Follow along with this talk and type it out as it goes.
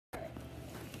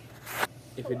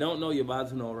If you don't know, you're about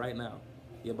to know right now.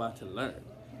 You're about to learn.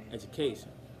 Education.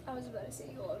 I was about to say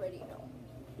you already know,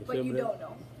 You but feel you me? don't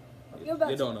know. You're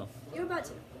about You to. don't know. You're about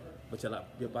to. But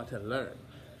you're about to learn.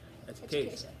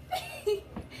 Education. Education.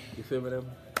 You feel me?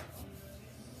 Them?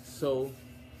 So,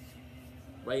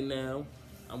 right now,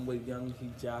 I'm with Young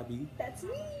Hijabi, That's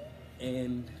me.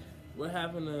 and we're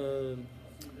having a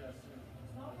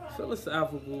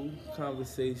philosophical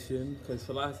conversation, because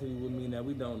philosophy would mean that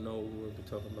we don't know what we're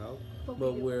talking about,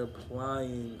 but we're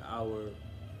applying our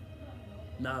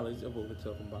knowledge of what we're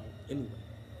talking about anyway.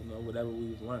 You know, whatever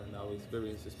we've learned, our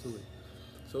experiences to it.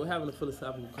 So we're having a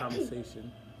philosophical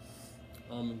conversation.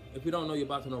 If you don't know, you're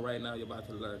about to know right now. You're about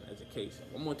to learn education.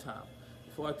 One more time.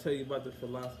 Before I tell you about the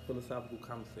philosophical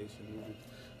conversation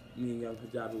me and Young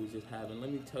Hijabi was just having,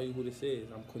 let me tell you who this is.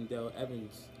 I'm Quindell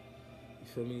Evans. You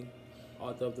feel me?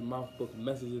 Author of the mouth book,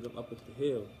 Messages of Uplift the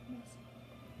Hill.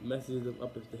 Messages of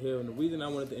Uplift the Hill. And the reason I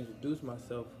wanted to introduce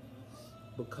myself,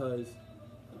 because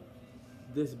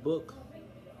this book,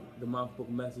 the mouth book,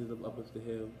 Messages of Uplift the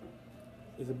Hill,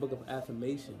 is a book of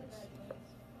affirmations.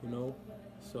 You know?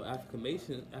 So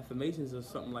affirmations are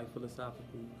something like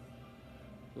philosophical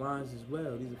lines as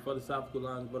well. These are philosophical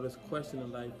lines, but it's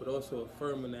questioning life, but also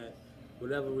affirming that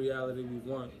whatever reality we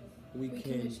want, we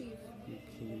can achieve. We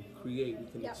can create, we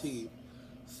can achieve.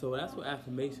 So that's what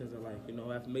affirmations are like. You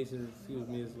know, affirmations,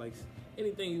 is like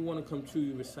anything you want to come true,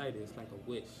 you recite it. It's like a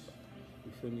wish.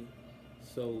 You feel me?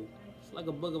 So it's like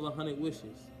a book of 100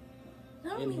 wishes.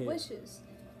 Not only wishes,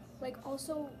 like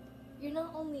also, you're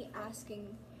not only asking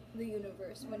the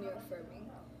universe when you're affirming,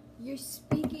 you're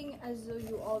speaking as though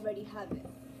you already have it,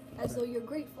 as though you're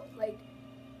grateful. Like,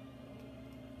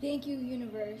 thank you,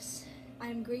 universe.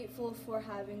 I'm grateful for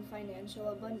having financial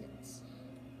abundance,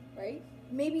 right?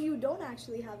 Maybe you don't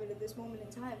actually have it at this moment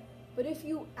in time, but if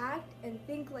you act and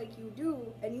think like you do,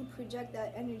 and you project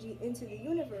that energy into the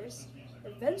universe,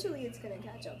 eventually it's gonna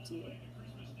catch up to you.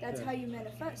 That's how you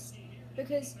manifest.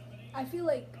 Because I feel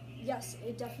like, yes,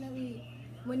 it definitely,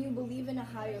 when you believe in a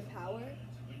higher power,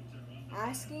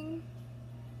 asking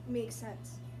makes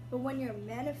sense. But when you're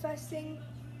manifesting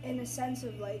in a sense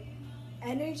of like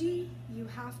energy, you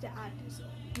have to act as though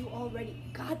you already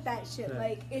got that shit. Okay.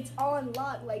 Like, it's on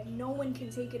lock. Like, no one can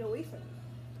take it away from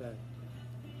you. Okay.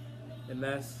 And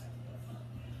that's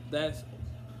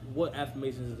what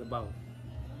affirmations is about.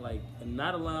 Like, and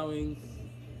not allowing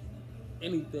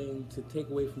anything to take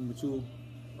away from what you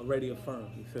already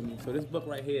affirmed. You feel me? So this book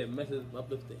right here, Messages of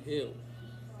Uplift the Hill,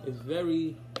 is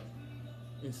very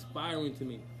inspiring to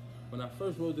me. When I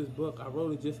first wrote this book, I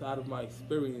wrote it just out of my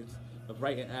experience of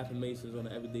writing affirmations on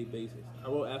an everyday basis. I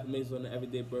wrote affirmations on an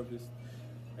everyday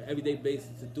basis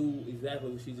to do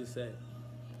exactly what she just said.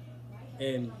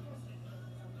 And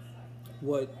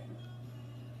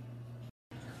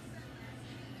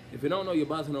if you don't know, you're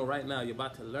about to know right now. You're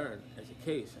about to learn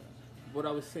education. What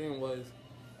I was saying was,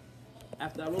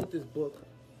 after I wrote this book,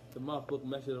 the mouth book,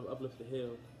 Message of Uplift the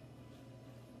Hill,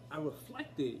 I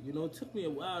reflected. You know, it took me a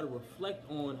while to reflect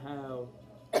on how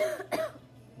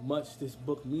much this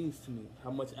book means to me, how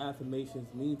much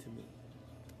affirmations mean to me.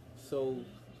 So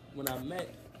when I met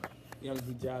Young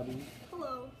Hijabi,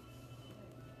 Hello.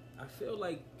 I feel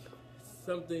like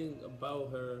something about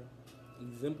her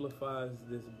exemplifies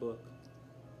this book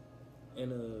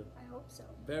in a I hope so.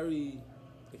 very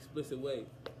explicit way.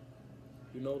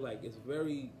 You know, like, it's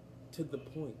very to the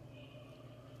point.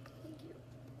 Thank you.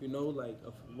 You know, like,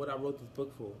 of what I wrote this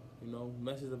book for. You know,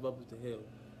 Messages of Uplift the Hill.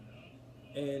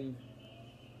 And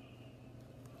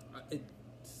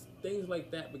things like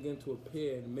that began to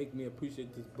appear and make me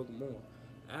appreciate this book more.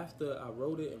 After I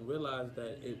wrote it and realized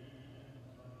that it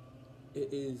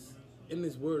is in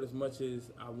this word as much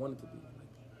as I want it to be.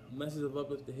 Like, Messages of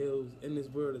Uplift the Hill is in this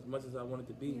word as much as I want it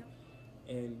to be.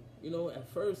 Yeah. And, you know, at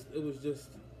first it was just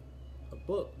a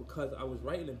book because I was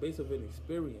writing it based on an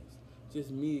experience. Just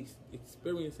me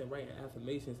experiencing writing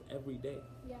affirmations every day.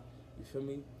 Yeah. You feel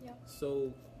me? Yeah.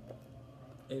 So,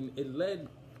 and it led,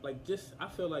 like, just, I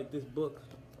feel like this book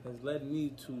has led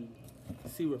me to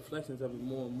see reflections of it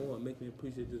more and more and make me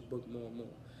appreciate this book more and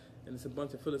more. And it's a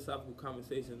bunch of philosophical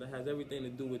conversations that has everything to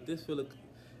do with this.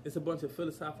 It's a bunch of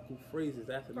philosophical phrases,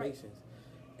 affirmations.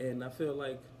 Right. And I feel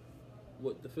like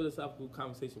what the philosophical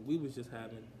conversation we was just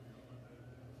having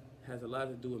has a lot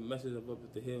to do with Messages of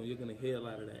Uplift the Hill, and you're going to hear a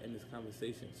lot of that in this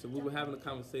conversation. So we were having a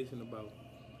conversation about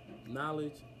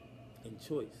knowledge and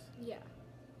choice. Yeah.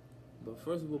 But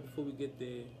first of all, before we get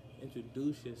there,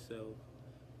 introduce yourself.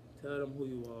 Tell them who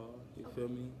you are. You feel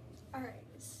me? All right.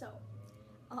 So,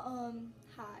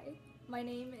 hi. My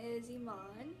name is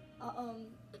Iman.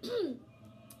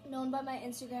 Known by my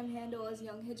Instagram handle as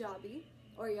Young Hijabi.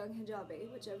 or Young Hijabi,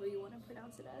 whichever you want to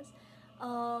pronounce it as.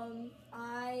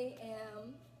 I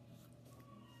am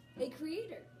a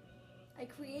creator. I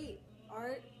create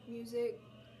art, music,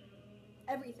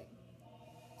 everything.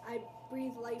 I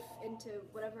breathe life into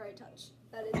whatever I touch.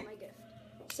 That is my gift.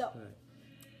 So,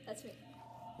 that's me.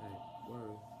 Right,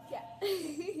 word. Yeah.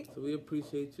 So we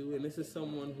appreciate you, and this is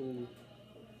someone who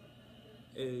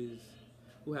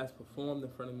has performed in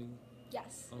front of me.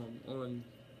 Yes. On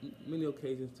many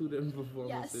occasions, 2 different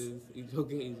performances each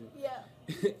occasion. Yeah.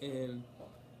 And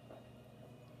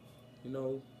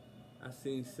I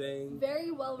seen Sang.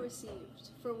 Very well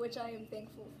received, for which I am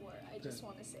thankful for. I just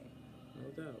want to say.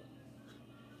 No doubt.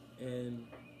 And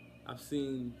I've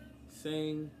seen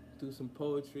Sang do some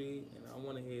poetry, and I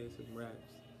want to hear some raps.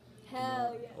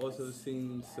 Hell yes. Also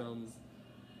seen some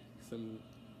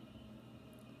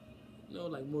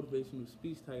like motivational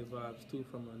speech type vibes too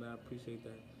from her, and I appreciate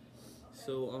that.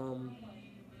 So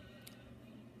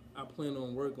I plan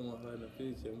on working with her in the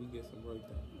future, and we get some work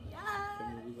done.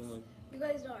 Yeah. You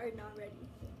guys are not ready.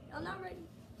 I'm not ready.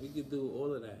 We could do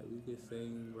all of that. We could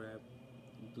sing, rap,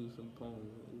 do some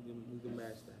poems. We can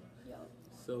match that. Yo.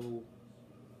 So.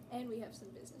 And we have some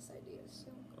business ideas.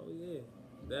 So. Oh yeah,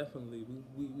 definitely.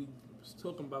 We was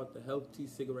talking about the health tea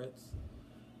cigarettes.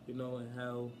 And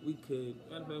how we could.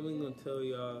 Matter of fact, we ain't gonna tell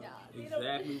y'all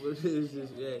exactly what it is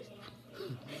just yet.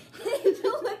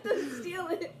 Don't let them steal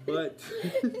it. But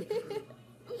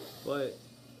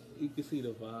you can see the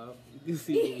vibe. You can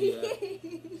see where we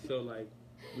at. So like,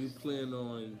 we plan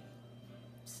on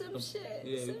some shit.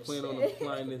 Yeah, we plan on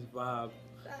applying this vibe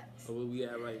of where we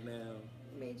at right now.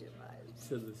 Major vibes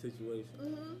to the situation.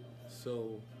 Mm-hmm.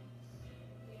 So.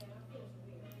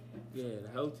 Yeah, the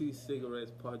healthy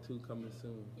cigarettes part 2 coming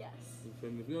soon. Yes. You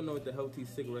feel me? If you don't know what the healthy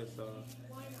cigarettes are,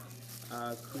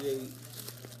 I create,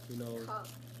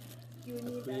 You would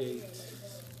need create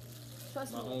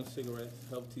Trust my me. own cigarettes,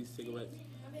 healthy cigarettes.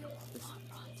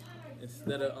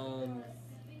 Instead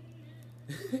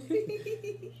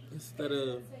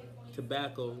of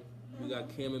tobacco, we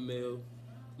got chamomile,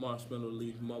 marshmallow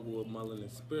leaf, mugwort, mullein,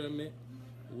 and spearmint,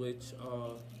 which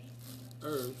are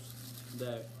herbs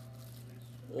that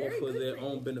offer their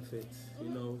own benefits,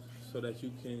 so that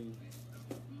you can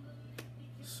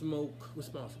smoke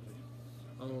responsibly.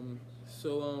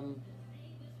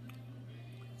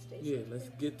 Yeah, let's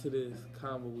get to this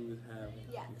convo we was having.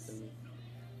 Yes. You feel me?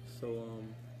 So,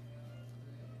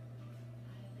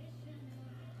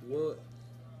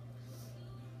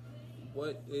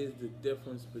 what is the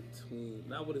difference between?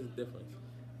 Not what is the difference.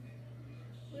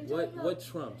 What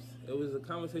trumps? It was a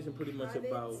conversation pretty much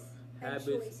about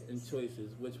habits and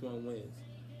choices. Which one wins?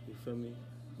 You feel me?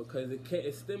 Because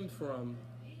it stems from,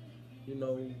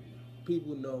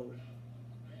 people know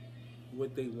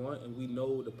what they want, and we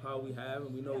know the power we have,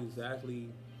 and we know exactly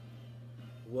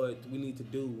what we need to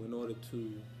do in order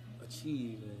to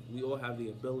achieve. And we all have the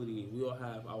ability. We all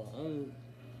have our own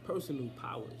personal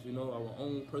powers, our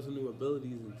own personal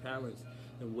abilities and talents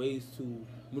and ways to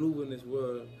maneuver in this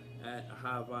world at a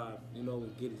high vibe,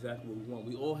 and get exactly what we want.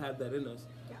 We all have that in us,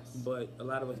 but a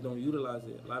lot of us don't utilize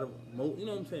it.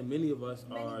 Many of us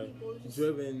are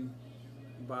driven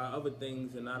by other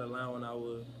things and not allowing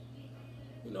our,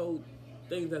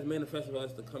 things that's manifested for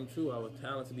us to come true, our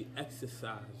talents to be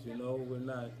exercised, we're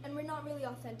not. And we're not really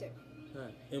authentic.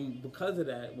 Right. And because of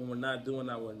that, when we're not doing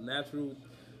our natural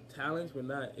talents, we're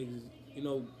not,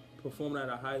 performing at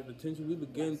our highest potential, we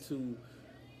begin to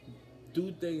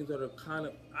do things that are kind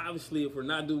of, obviously, if we're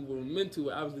not doing what we're meant to,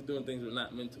 we're obviously doing things we're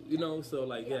not meant to,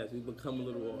 so yes, we become a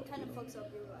little off. It kind of fucks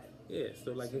up your vibe. Yeah,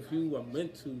 so like if you are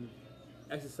meant to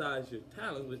exercise your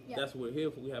talents, which that's what we're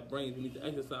here for, we have brains, we need to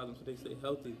exercise them so they stay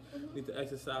healthy. Mm-hmm. We need to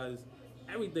exercise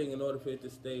everything in order for it to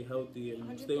stay healthy and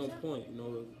 100%. Stay on point.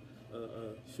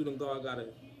 Shooting guard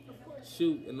gotta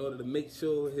shoot in order to make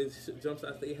sure his jump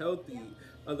shots stay healthy. Yeah.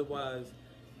 Otherwise,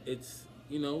 it's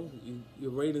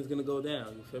your rating's gonna go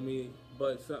down. You feel me?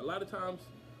 But a lot of times,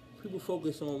 people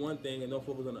focus on one thing and don't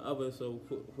focus on the other. So,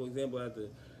 for example, if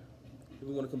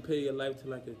you want to compare your life to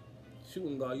like a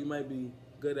shooting guard, you might be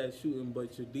good at shooting,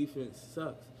 but your defense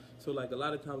sucks. So, like a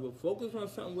lot of times, we're focused on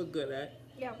something we're good at,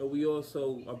 but we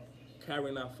also are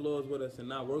carrying our flaws with us and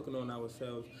not working on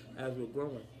ourselves as we're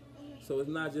growing. So it's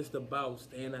not just about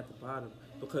staying at the bottom,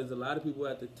 because a lot of people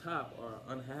at the top are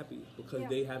unhappy because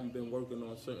they haven't been working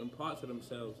on certain parts of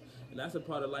themselves. And that's a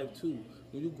part of life too.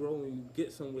 When you grow and you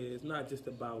get somewhere, it's not just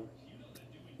about,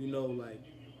 like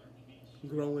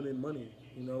growing in money.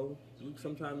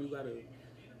 Sometimes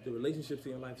the relationships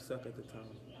in your life suck at the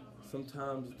time.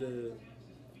 Sometimes the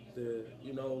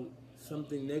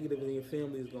something negative in your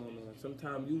family is going on.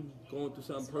 Sometimes you going through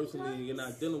something personally and you're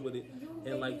not dealing with it,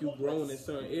 and like you growing in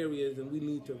certain areas, and we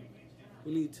need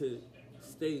to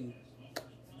stay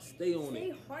on it.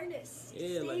 Stay harnessed. Yeah,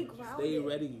 stay like grounded. stay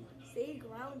ready. Stay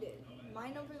grounded. My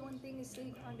number one thing is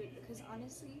stay grounded, because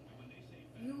honestly,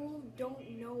 you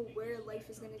don't know where life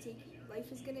is going to take you.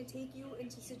 Life is going to take you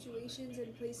into situations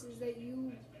and places that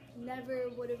you never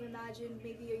would have imagined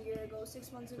maybe a year ago,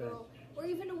 6 months ago, or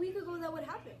even a week ago that would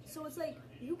happen. So it's like,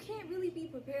 you can't really be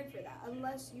prepared for that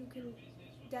unless you can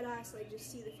deadass like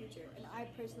just see the future. And I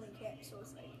personally can't. So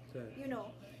it's like, you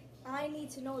know, I need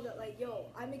to know that like, yo,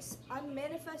 I'm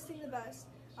manifesting the best.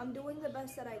 I'm doing the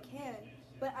best that I can.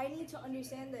 But I need to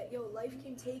understand that, yo, life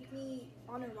can take me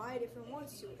on a ride if it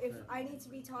wants to. If I need to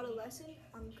be taught a lesson,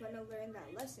 I'm going to learn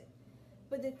that lesson.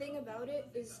 But the thing about it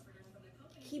is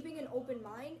keeping an open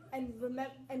mind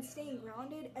and staying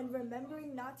grounded and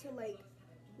remembering not to, like,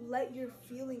 let your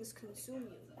feelings consume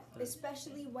you.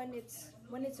 Especially when it's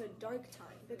a dark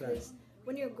time. Because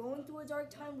when you're going through a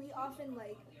dark time, we often,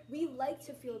 we like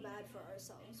to feel bad for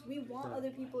ourselves. We want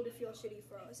other people to feel shitty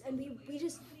for us. And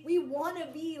we want to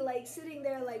be, like, sitting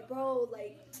there, like, bro,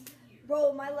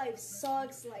 my life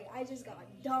sucks. Like, I just got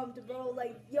dumped, bro.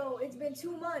 Like, yo, it's been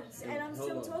 2 months, and I'm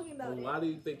still talking about it. Why do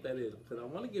you think that is? Because I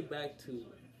want to get back to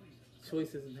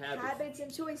choices and habits. Habits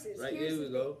and choices. Right, here we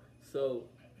go. So,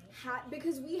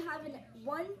 because we haven't,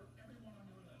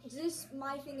 just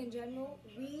my thing in general,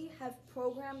 we have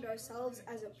programmed ourselves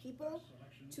as a people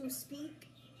to speak,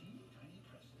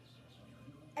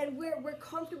 and we're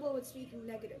comfortable with speaking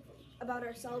negatively about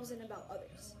ourselves and about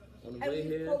others. On the way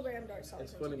here, programmed ourselves.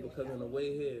 it's funny because on the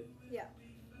way here,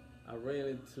 I ran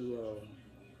into,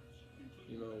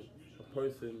 a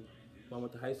person who I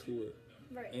went to high school with.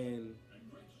 Right. And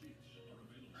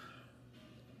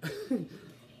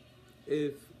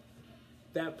if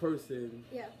that person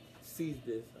sees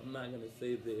this, I'm not gonna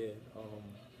say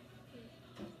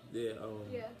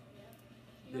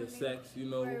their sex,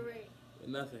 right.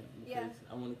 Nothing. Because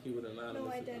I want to keep it anonymous.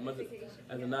 No identification.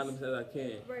 As anonymous as I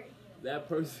can. Right. That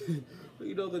person,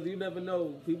 because you never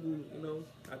know. People,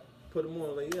 I put them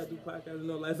on, like, I do podcasts,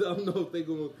 like, I don't know if they're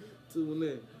going to tune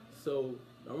in. So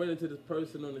I ran into this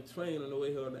person on the train on the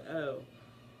way here on the L,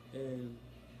 and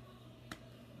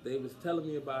they was telling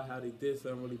me about how they did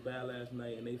something really bad last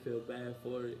night, and they feel bad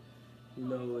for it,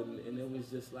 and it was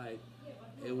just like,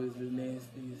 it was the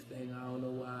nastiest thing. I don't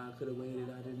know why I could have waited.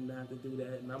 I didn't have to do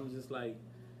that. And I'm just like,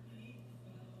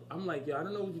 yo, I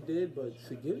don't know what you did, but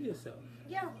forgive yourself.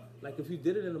 Yeah. Like, if you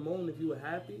did it in the moment, if you were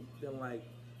happy, then, like,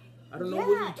 I don't know what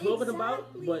you're talking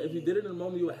about, but if you did it in the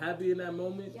moment, you were happy in that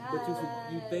moment, but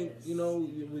you think,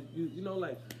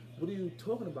 like, what are you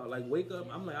talking about? Like, wake up.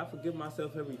 I'm like, I forgive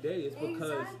myself every day. It's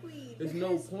because there's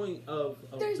no point of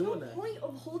doing that. There's no point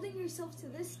of holding yourself to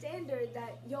this standard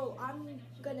that, yo, I'm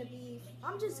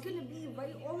just going to be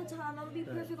right all the time. I'm going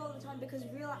to be perfect all the time, because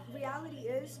reality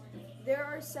is there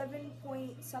are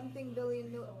 7-point-something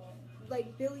billion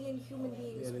human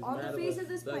beings on the face of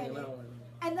this planet.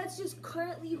 And that's just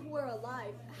currently who are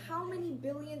alive. How many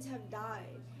billions have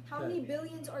died? How many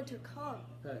billions are to come?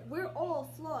 We're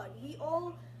all flawed. We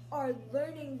all are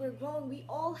learning, we're growing, we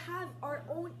all have our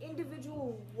own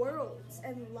individual worlds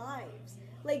and lives.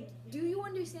 Like, do you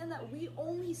understand that we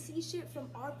only see shit from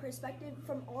our perspective,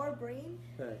 from our brain?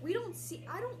 We don't see,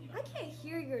 I can't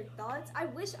hear your thoughts. I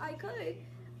wish I could,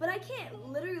 but I can't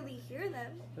literally hear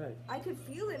them. I could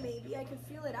feel it maybe, I could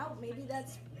feel it out, maybe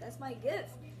that's my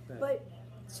gift. But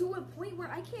to a point where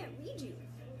I can't read you.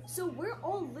 So we're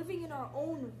all living in our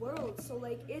own world. So,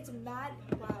 like, it's mad.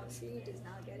 Wow, she does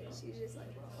not get it. She's just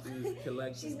like,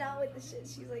 bro. She's not with the shit.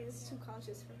 She's like, it's too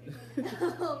conscious for me.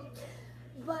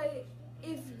 But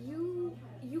if you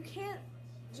can't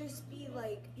just be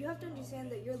like, you have to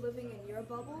understand that you're living in your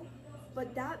bubble,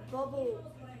 but that bubble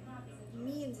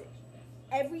means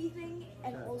everything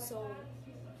and also,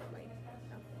 like,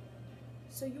 nothing.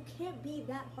 So you can't be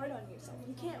that hard on yourself.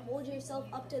 You can't hold yourself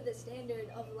up to the standard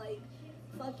of, like,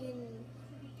 fucking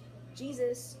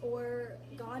Jesus or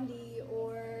Gandhi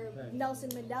or Nelson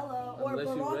Mandela or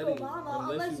Barack Obama,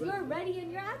 unless you're ready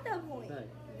and you're at that point.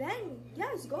 Then,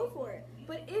 yes, go for it.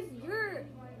 But if you're,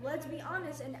 let's be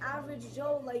honest, an average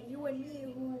Joe like you and me,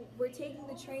 who we're taking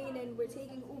the train and we're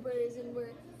taking Ubers and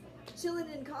we're chilling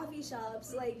in coffee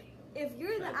shops, like, if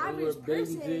you're the average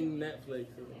person, Netflix.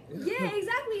 Yeah,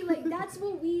 exactly. Like, that's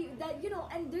what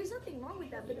and there's nothing wrong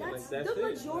with that, but that's the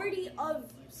majority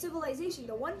of civilization.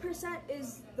 The 1%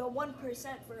 is the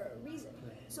 1% for a reason.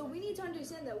 So we need to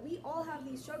understand that we all have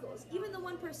these struggles. Even the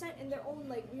 1% in their own,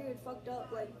 like, weird, fucked up,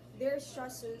 like, their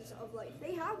stresses of life,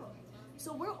 they have them.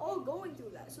 So we're all going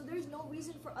through that. So there's no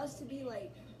reason for us to be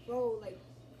like, bro, like,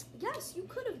 yes, you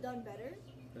could have done better,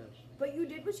 Yeah. but you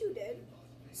did what you did,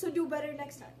 so do better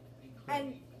next time.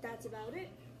 And that's about it.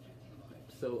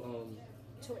 So,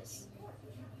 Choice.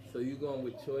 So you going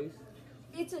with choice?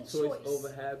 It's a choice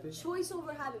over habit? Choice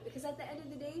over habit, because at the end of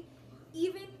the day,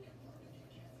 even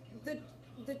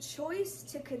the choice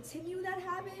to continue that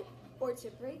habit or to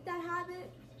break that habit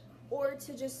or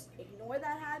to just ignore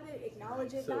that habit,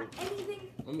 acknowledge it, So, not anything,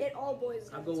 it all boils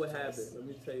down I go to with choice. habit. Let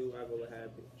me tell you why I go with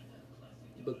habit.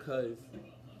 Because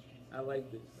I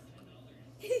like this.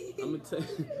 I'm gonna tell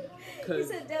you. He's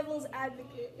a devil's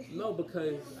advocate. No,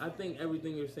 because I think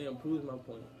everything you're saying proves my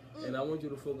point. And I want you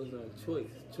to focus on choice.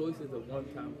 Choice is a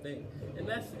one-time thing, and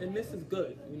this is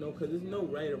good, you know, because there's no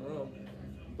right or wrong.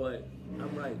 But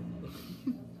I'm right.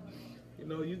 You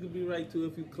know, you could be right too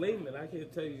if you claim it. I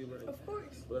can't tell you you're right. Of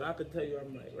course. But I could tell you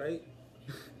I'm right?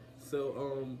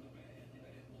 So,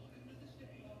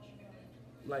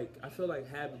 like, I feel like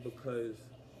habit because,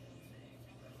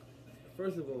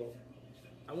 first of all,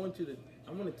 I want to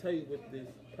tell you what this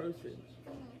person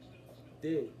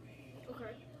did.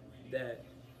 Okay. That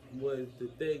was the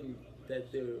thing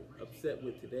that they're upset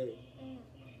with today.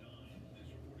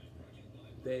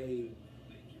 They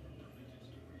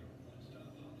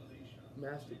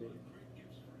masturbated.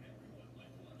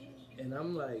 And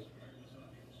I'm like,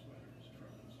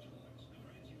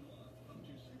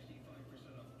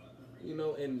 you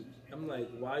know, and I'm like,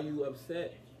 why are you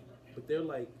upset? But they're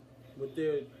like, what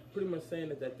they're pretty much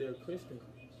saying is that they're Christian.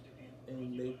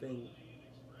 And they think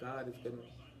God is going to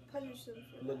punish them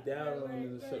for look down on them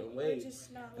in a certain way.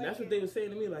 And that's what they were saying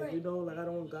to me, like, you know, like, I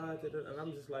don't want God to, and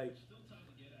I'm just like,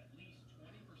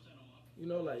 you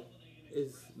know, like,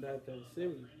 it's not that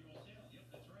serious.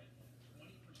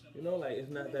 You know, like, it's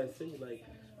not that serious. Like,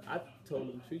 I told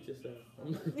them, treat yourself.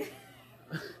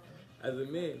 As a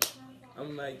man,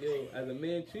 I'm like, yo, as a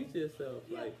man, treat yourself.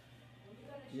 Like,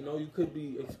 you know, you could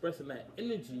be expressing that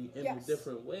energy in a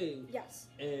different way. Yes.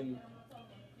 And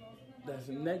that's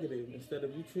negative. Instead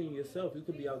of you treating yourself, you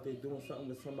could be out there doing something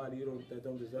with somebody that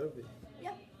don't deserve it.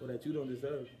 Yep. Or that you don't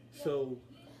deserve. So.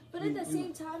 But at the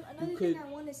same time, another thing I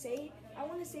want to say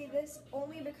this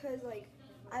only because, like,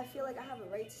 I feel like I have a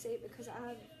right to say it because I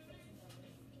have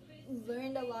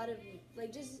learned a lot of,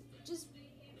 like, just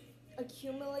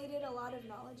accumulated a lot of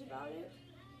knowledge about it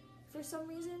for some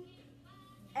reason.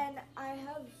 And I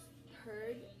have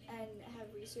heard and have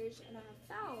researched and I have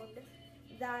found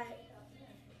that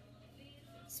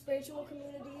spiritual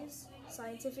communities,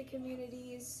 scientific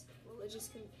communities,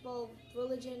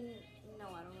 religion, no,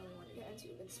 I don't really want to get into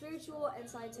it, but spiritual and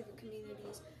scientific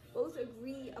communities both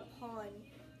agree upon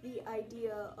the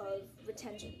idea of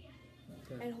retention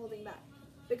and holding back.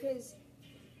 Because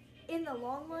in the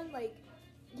long run, like,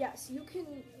 yes, you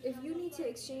can, if you need to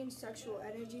exchange sexual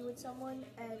energy with someone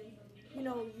and, you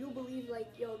know, you believe,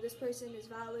 like, yo, this person is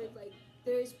valid, like,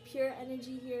 there's pure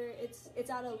energy here, it's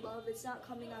out of love, it's not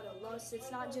coming out of lust,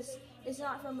 it's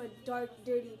not from a dark,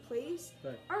 dirty place.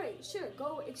 Right. Alright, sure,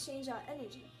 go exchange that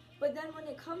energy. But then when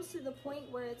it comes to the point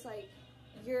where it's like,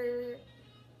 you're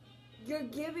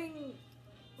giving,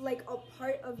 like, a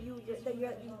part of you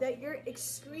that you're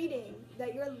excreting,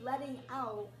 that you're letting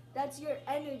out, that's your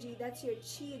energy, that's your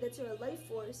chi, that's your life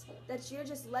force, that you're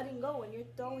just letting go and you're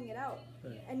throwing it out.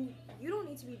 Right. And you don't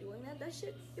need to be doing that. That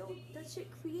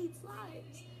shit creates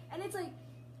lives. And it's like,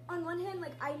 on one hand,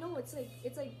 like, I know it's like,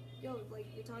 yo, like,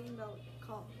 you're talking about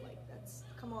calm, like, that's,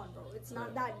 come on, bro, it's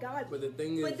not that godly. But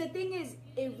the thing is,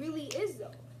 it really is,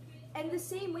 though. And the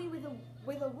same way with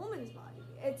a woman's body.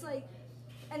 It's like,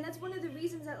 and that's one of the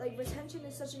reasons that, like, retention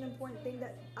is such an important thing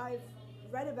that I've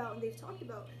read about and they've talked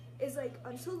about, is, like,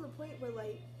 until the point where,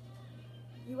 like,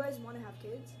 you guys want to have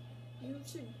kids, you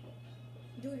should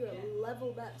do your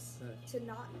level best to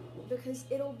not, because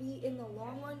it'll be, in the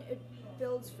long run, it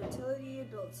builds fertility,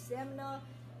 it builds stamina,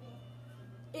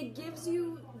 it gives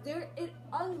you, it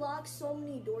unlocks so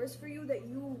many doors for you that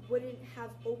you wouldn't have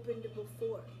opened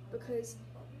before, because,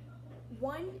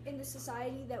 one, in the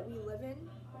society that we live in,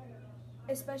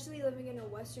 especially living in a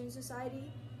Western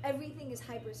society, everything is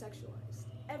hypersexualized,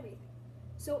 everything.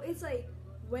 So it's like,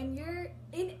 when you're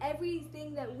in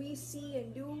everything that we see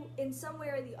and do in some way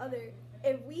or the other,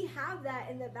 if we have that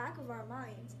in the back of our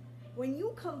minds, when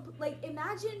you like,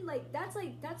 imagine, like, that's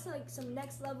like some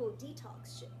next level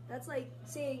detox shit. That's like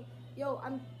saying, yo,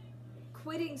 I'm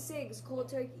quitting cigs cold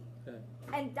turkey. Okay.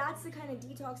 And that's the kind of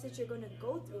detox that you're gonna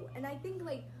go through. And I think,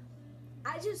 like,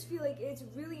 I just feel like it's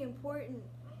really important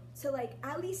to, like,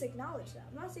 at least acknowledge that.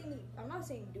 I'm not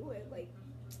saying do it, like,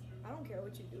 I don't care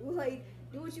what you do, like,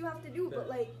 do what you have to do, but,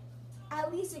 like,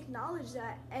 at least acknowledge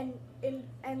that and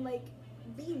like,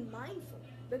 be mindful,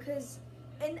 because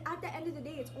and at the end of the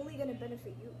day, it's only gonna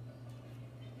benefit you.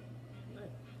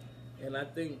 Right. And I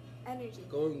think energy.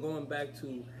 Going back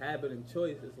to habit and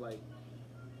choice is like,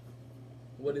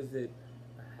 what is it?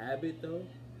 A habit though?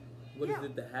 What is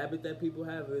it? The habit that people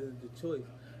have, or is it the choice?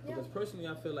 Because personally,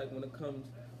 I feel like when it comes,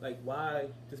 like, why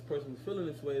this person is feeling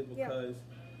this way is because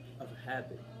of a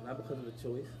habit, not because of a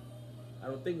choice. I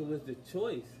don't think it was the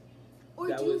choice. Or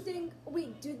do you think,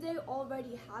 wait, did they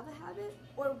already have a habit?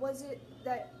 Or was it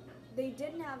that they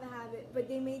didn't have a habit, but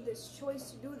they made this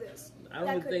choice to do this? I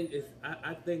don't think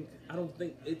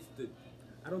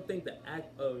the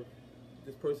act of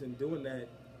this person doing that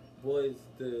was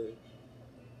the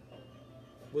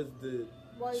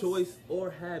choice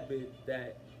or habit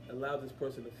that allowed this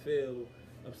person to feel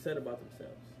upset about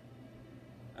themselves.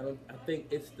 I think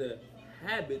it's the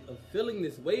habit of feeling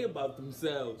this way about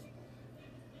themselves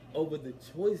over the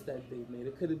choice that they made.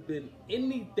 It could have been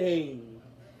anything.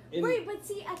 Right, but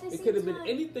see, at the same time, it could have been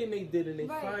anything they did, and they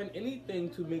find anything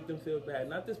to make them feel bad.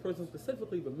 Not this person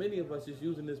specifically, but many of us just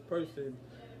using this person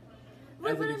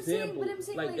as an example. I'm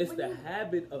saying, like it's the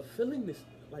habit of feeling this,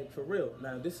 like, for real.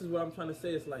 Now, this is what I'm trying to say.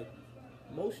 It's like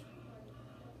most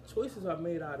choices are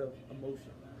made out of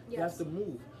emotion. You have to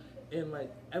move, and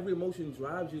like every emotion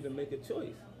drives you to make a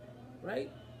choice, right?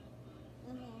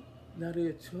 Mm-hmm. Now, there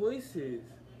are choices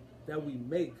that we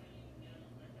make,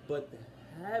 but the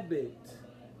habit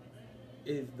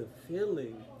is the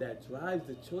feeling that drives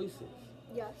the choices.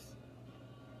 Yes.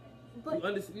 But you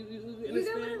understand? You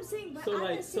get what I'm saying? But so, at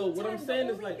like, the same so what time, I'm saying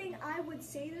the is only like, thing I would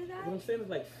say to that. What I'm saying is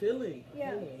like feeling.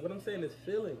 Yeah. What I'm saying is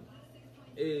feeling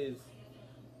is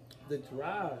the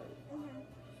drive.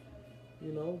 Mm-hmm.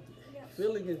 You know,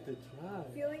 feeling is the drive.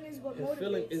 Feeling is what and motivates.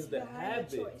 Feeling is the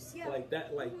habit. habit. Yeah. Like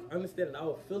that. Like understand that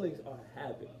our feelings are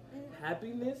habit. Mm-hmm.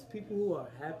 Happiness. People who are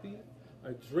happy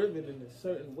are driven in a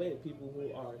certain way. People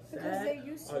who are sad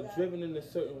are driven in a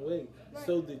certain way. Right.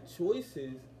 So the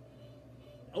choices,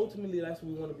 ultimately, that's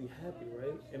what we want to be happy,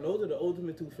 right? And those are the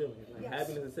ultimate two feelings, like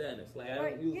happiness and sadness.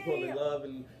 Like you call it love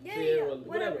and fear or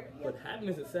whatever. But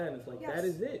happiness and sadness, like that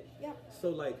is it. Yeah.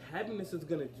 So like happiness is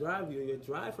gonna drive you. Your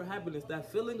drive for happiness,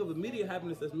 that feeling of immediate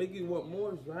happiness that's making you want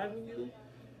more, is driving you.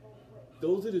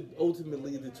 Those are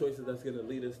ultimately the choices that's gonna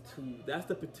lead us to. That's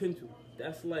the potential.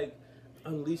 That's like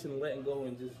unleashing and letting go,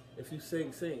 and just if you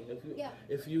sing.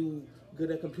 If you good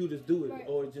at computers, do it,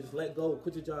 or just let go,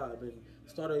 quit your job and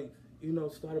start a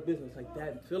business. Like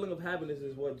that feeling of happiness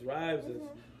is what drives us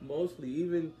mostly.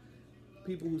 Even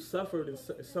people who suffered in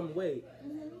some way,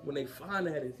 when they find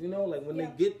that it's, like when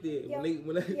they get there, when they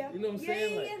you know what I'm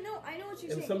saying? No, I know what you're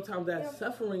saying. And sometimes that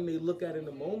suffering they look at in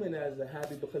the moment as a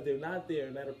happy because they're not there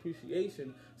in that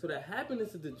appreciation. So that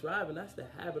happiness is the drive, and that's the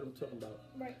habit I'm talking about.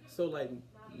 Right. So like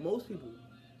most people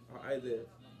are either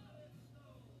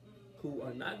who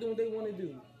are not doing what they want to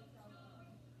do,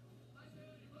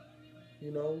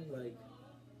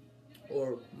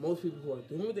 or most people who are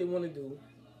doing what they want to do,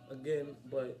 again,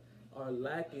 but are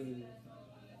lacking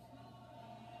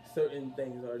certain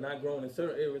things, or not growing in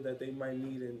certain areas that they might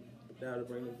need, and that'll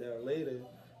bring them down later.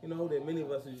 There are many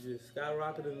of us who just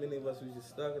skyrocketed, and many of us who just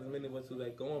stuck, and many of us who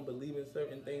go and believe in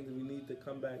certain things, and we need to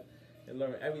come back and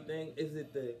learn everything.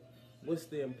 What's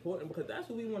the important? Because that's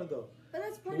where we want to go. But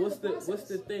that's part of the process. What's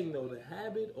the thing though? The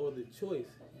habit or the choice?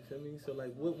 You feel me? So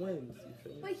like, what wins? You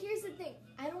feel me? But here's the thing.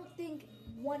 I don't think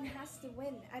one has to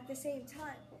win at the same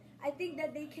time. I think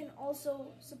that they can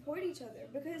also support each other,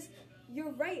 because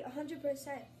you're right,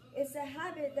 100%. It's the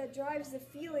habit that drives the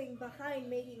feeling behind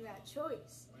making that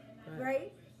choice,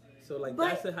 right? So like, how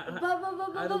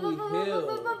do we heal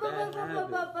that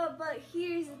habit? But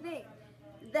here's the thing.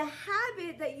 The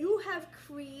habit that you have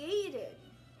created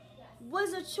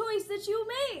was a choice that you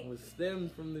made. It was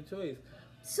stemmed from the choice.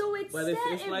 So it's like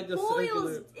it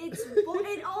boils.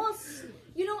 It all.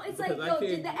 It's like,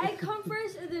 did the egg come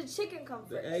first or did the chicken come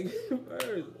first? The egg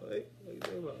first. What you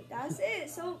talking about? That's it.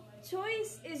 So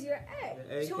choice is your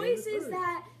egg. Choice is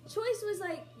that. Choice was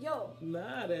like, yo.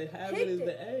 Nah, the habit is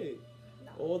the egg.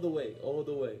 No. All the way. I'll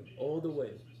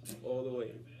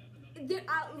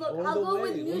go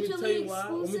with mutually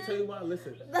exclusive. Let me tell you why.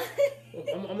 Listen,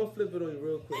 I'm gonna flip it on you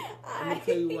real quick. I'm gonna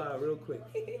tell you why real quick.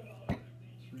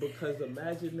 Because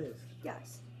imagine this.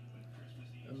 Yes.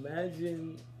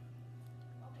 Imagine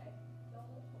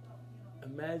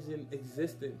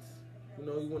existence. You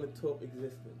want to talk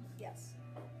existence. Yes.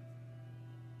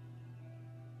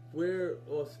 We're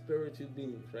all spiritual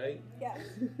beings, right? Yes.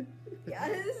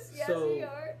 Yes, so, we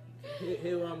are.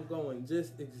 Here where I'm going.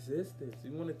 Just existence.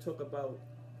 You want to talk about,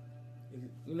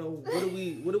 what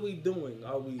are we doing?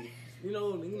 Are we,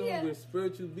 we're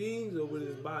spiritual beings, or we're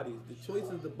just bodies? The choice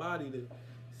is the body. The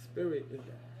spirit is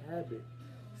the habit.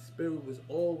 spirit was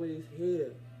always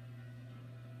here.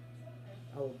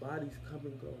 Our bodies come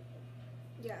and go.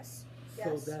 Yes.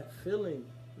 So that feeling,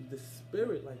 the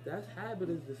spirit, like that habit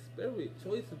is the spirit.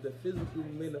 Choice is the physical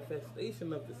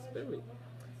manifestation of the spirit.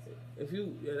 If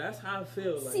you, that's how I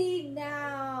feel. Like, see,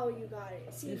 now you got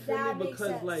it. See, you feel that me? makes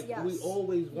Because sense. like yes. we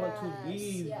always want to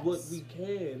be what we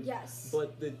can. Yes.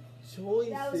 But the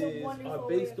choices are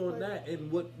based on that,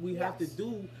 and what we have to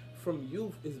do from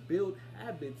youth is build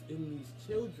habits in these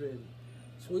children.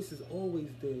 Choice is always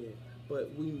there.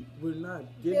 But we're not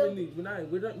giving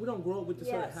we don't grow up with the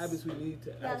sort of habits we need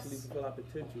to actually fulfill our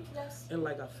potential. Yes. And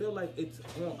like I feel like it's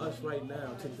on us right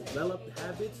now to develop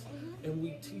habits, and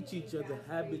we teach each other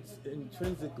habits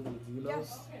intrinsically, you know,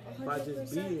 by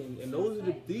just being. And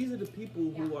these are the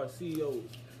people who are CEOs.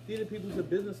 These are the people who are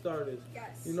business starters.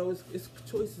 Yes. You know, it's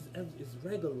choices. It's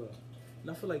regular.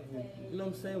 And I feel like you know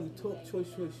what I'm saying. We talk choice,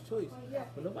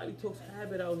 but nobody talks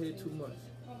habit out here too much.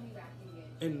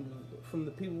 And from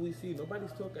the people we see,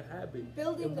 nobody's talking habit.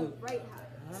 Building the right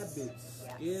habits. Habits,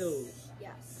 skills,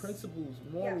 principles,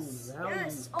 morals,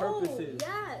 values, purposes.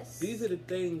 These are the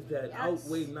things that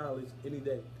outweigh knowledge any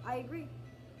day. I agree.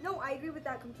 No, I agree with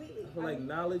that completely. I feel like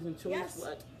knowledge and choice,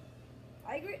 what?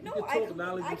 I agree. No, I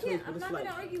can't. I'm not going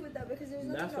to argue with that because there's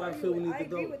nothing to argue with. I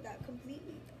agree with that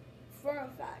completely. For a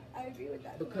fact, I agree with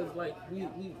that. Because like we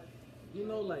you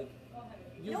know, like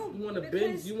you want to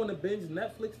binge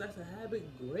Netflix. That's a habit,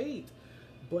 great.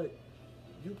 But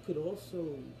you could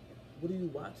also, what are you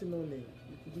watching on there?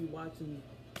 You could be watching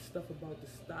stuff about the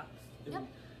stocks. And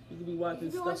you could be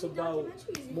watching stuff about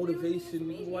motivation.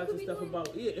 You could be watching stuff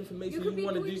about information. You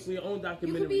want to do your own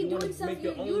documentary. You want to make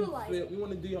your own film. You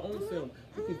want to do your own film.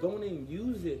 You could go in and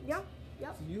use it.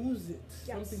 Use it.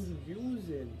 Something you're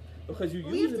using. Because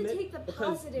you're using it. Take the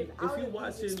positive out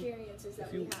of these experiences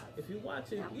that we have. If you're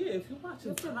watching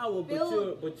Power,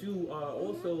 but you are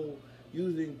also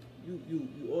using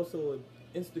you also an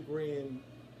Instagram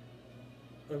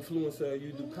influencer.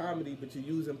 You do comedy, but you're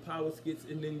using Power skits,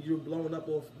 and then you're blowing up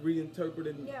off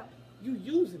reinterpreting. You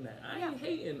using that. I ain't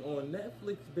hating on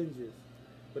Netflix binges,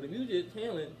 but if you just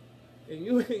chilling and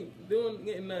you ain't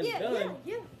getting nothing done,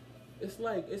 it's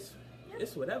like it's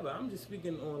whatever. I'm just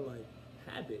speaking on like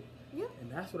habit.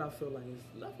 And that's what I feel like. There's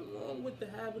nothing wrong with the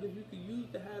habit if you can use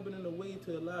the habit in a way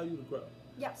to allow you to grow.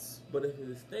 Yes. But if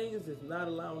there's things that's not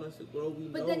allowing us to grow,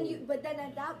 but then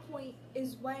at that point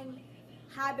is when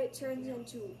habit turns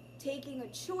into taking a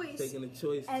choice,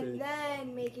 and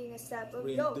then making a step of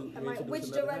which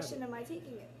direction am I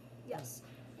taking it? Yes.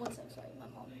 One second, sorry, my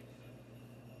mom.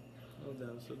 No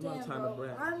doubt. So it's my time to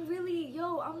brag. I'm really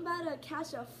I'm about to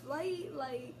catch a flight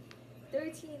like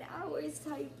 13 hours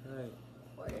type. Right.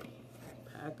 Word.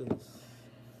 Packers.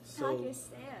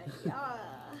 Pakistan,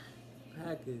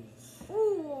 Packers.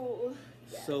 Ooh.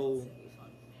 Yeah, so.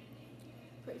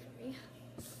 Pray for me.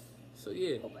 So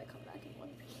yeah. Hope I come back in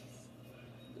one piece.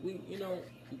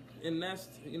 And that's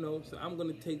So I'm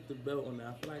gonna take the belt on that.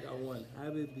 I feel like I won.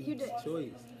 Habit beats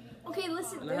choice. Okay,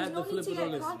 listen. And there's no need to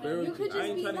get cocky. You could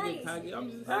just be nice.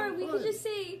 I'm just having fun. We could just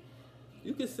say.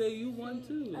 You could say you won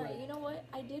too. Alright, you know what?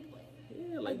 I did win.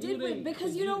 Yeah, like I did win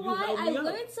because you know why? I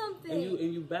learned something.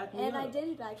 And you backed me up. And I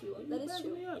did back you up. That is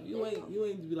true. You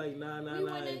ain't be like nah. No,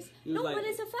 but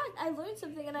it's a fact. I learned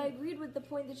something and I agreed with the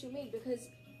point that you made because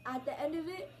at the end of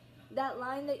it, that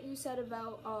line that you said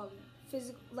about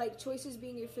physical, like choices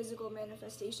being your physical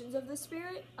manifestations of the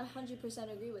spirit, I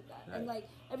 100% agree with that. Right. And like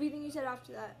everything you said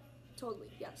after that,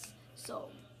 totally yes.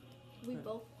 So we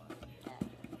both won. Yeah.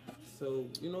 So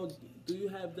do you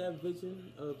have that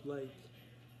vision of like?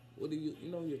 What do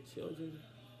your children?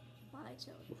 My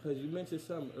children. Because you mentioned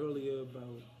something earlier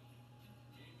about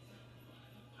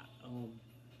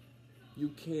you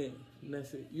can't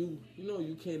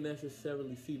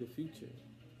necessarily see the future.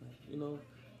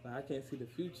 Like I can't see the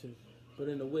future, but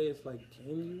in a way, it's like, can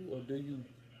you or do you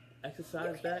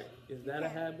exercise that? Is that a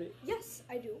habit? Yes,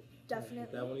 I do. Definitely.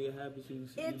 Is that one of your habits? You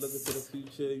look into the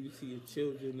future. You see your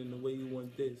children and the way you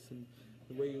want this and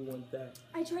the way you want that.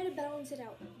 I try to balance it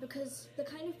out because the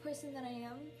kind of person that I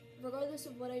am, regardless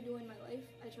of what I do in my life,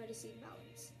 I try to seek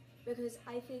balance. Because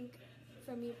I think,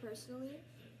 for me personally,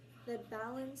 that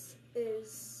balance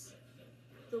is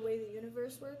the way the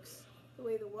universe works, the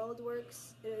way the world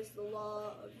works. It is the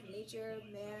law of nature,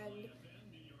 man,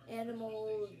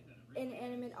 animal,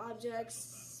 inanimate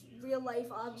objects, real life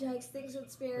objects, things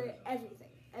with spirit, everything.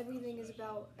 Everything is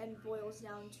about and boils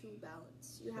down to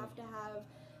balance. You have to have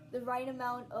the right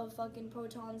amount of fucking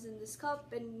protons in this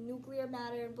cup and nuclear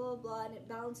matter and blah, blah, blah, and it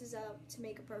balances out to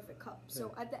make a perfect cup.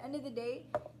 So at the end of the day,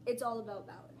 it's all about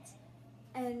balance.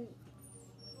 And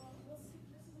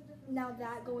now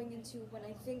that going into when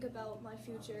I think about my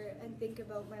future and think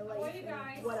about my life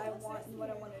and what I want and what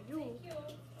I want to do,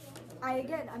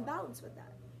 I'm balanced with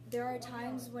that. There are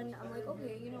times when I'm like,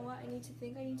 okay, you know what? I need to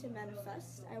think. I need to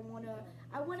manifest. I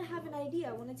wanna have an idea.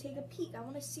 I wanna take a peek. I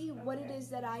wanna see what it is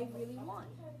that I really want.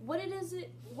 What is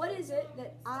it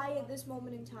that I, at this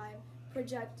moment in time,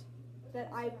 project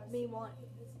that I may want,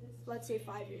 let's say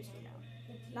 5 years from now.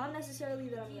 Not necessarily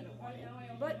that I'm gonna want it,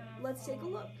 but let's take a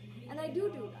look. And I do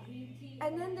that.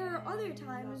 And then there are other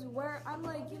times where I'm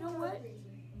like, you know what?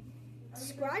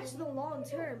 Scratch the long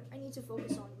term. I need to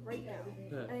focus on right now.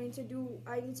 Yeah. I need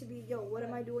to be, what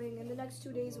am I doing in the next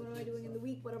 2 days? What am I doing in the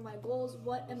week? What are my goals?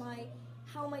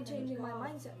 How am I changing my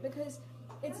mindset? Because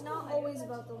it's not always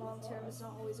about the long term. It's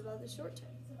not always about the short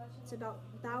term. It's about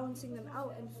balancing them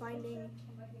out and finding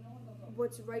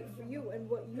what's right for you and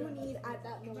what you need at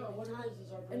that moment in time.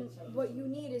 And what you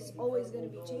need is always going to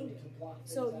be changing.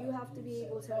 So you have to be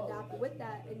able to adapt with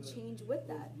that and change with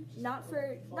that. Not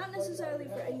necessarily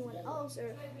for anyone else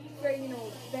or for,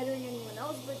 bettering anyone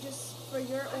else, but just for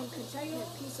your own contentment,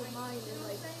 peace of mind, and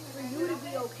like for you to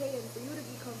be okay and for you to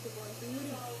be comfortable and for you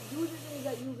to do the things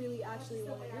that you really actually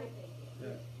want to do.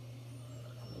 Yeah.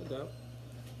 No doubt.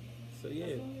 So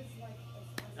yeah.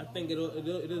 I think it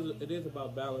is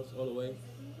about balance all the way,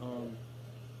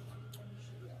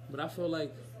 but I feel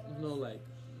like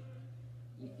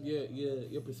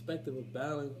your perspective of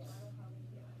balance.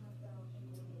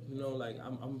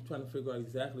 I'm trying to figure out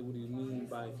exactly what do you mean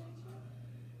by,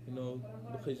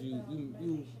 because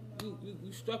you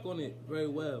struck on it very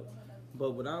well,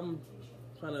 but what I'm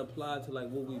trying to apply to like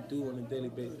what we do on a daily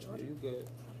basis. Are you good?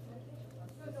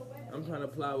 I'm trying to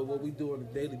apply with what we do on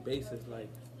a daily basis, like.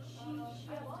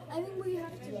 I think we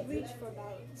have to reach for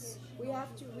balance. We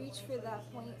have to reach for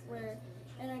that point where,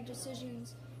 in our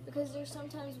decisions, because there's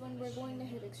sometimes when we're going to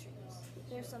hit extremes.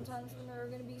 There's sometimes when we're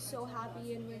going to be so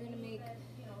happy and we're going to make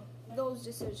those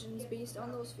decisions based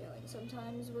on those feelings.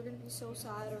 Sometimes we're going to be so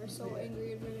sad or so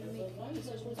angry and we're going to make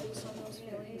decisions based on those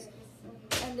feelings.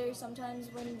 And there's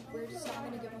sometimes when we're just not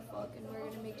going to give a fuck and we're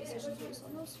going to make decisions based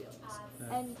on those feelings.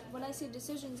 And when I say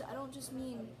decisions, I don't just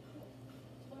mean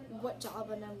what job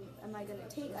am I gonna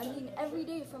take? I mean every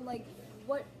day, from like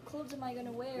what clothes am I gonna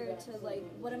wear to like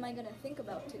what am I gonna think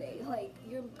about today? Like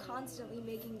you're constantly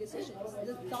making decisions.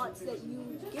 The thoughts that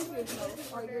you give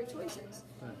yourself are your choices,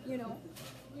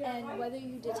 And whether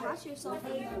you detach yourself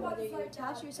from them, whether you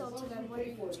attach yourself to them, whether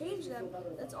you change them,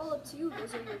 that's all up to you.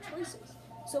 Those are your choices.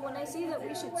 So when I say that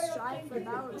we should strive for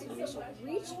balance and we should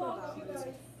reach for balance,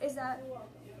 is that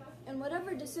in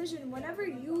whatever decision,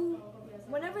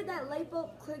 whenever that light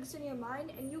bulb clicks in your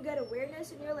mind and you get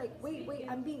awareness and you're like, wait,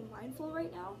 I'm being mindful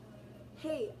right now.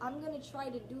 Hey, I'm not going to try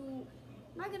to do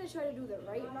the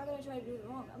right, I'm not going to try to do the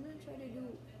wrong. I'm going to try to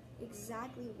do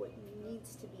exactly what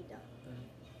needs to be done.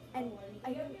 And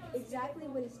I think exactly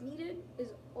what is needed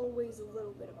is always a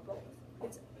little bit of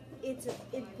both.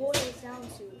 It boils down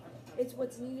to, it's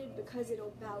what's needed because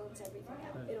it'll balance everything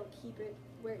out. It'll keep it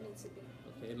where it needs to be.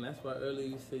 Okay, and that's why earlier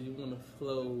you said you want to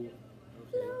flow.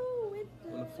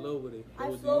 Flow with it.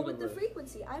 I flow with the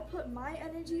frequency. I put my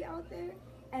energy out there,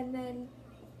 and then,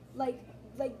 like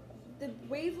the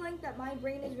wavelength that my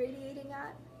brain is radiating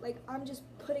at, like I'm just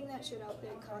putting that shit out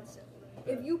there constantly.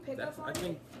 If you pick up on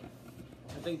it,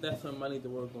 I think that's something I need to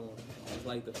work on. It's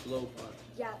like the flow part.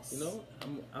 Yes.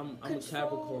 I'm a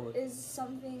Capricorn. Is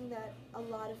something that a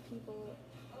lot of people,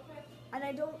 and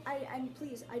I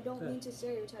don't mean to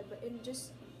stereotype, but in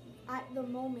just at the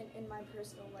moment in my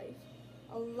personal life,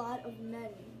 a lot of men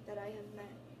that I have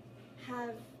met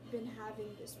have been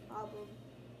having this problem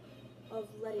of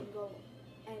letting go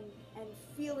and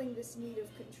feeling this need of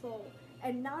control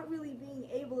and not really being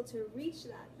able to reach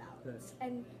that balance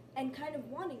and kind of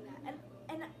wanting that.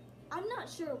 And I'm not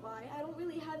sure why. I don't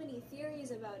really have any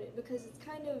theories about it because it's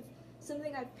kind of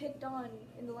something I've picked on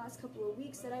in the last couple of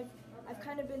weeks that I've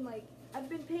kind of been like, I've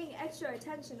been paying extra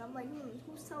attention. I'm like,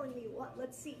 who's telling me what?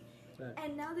 Let's see.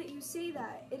 And now that you say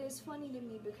that, it is funny to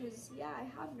me because, I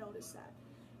have noticed that.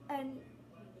 And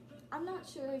I'm not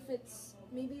sure if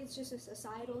maybe it's just a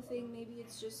societal thing, maybe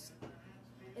it's just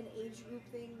an age group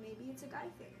thing, maybe it's a guy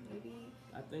thing, maybe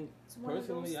I think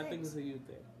it's a you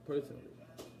thing, personally.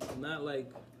 Not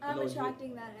like, I'm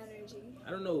attracting that energy. I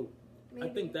don't know. Maybe.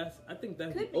 I think that's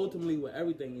ultimately what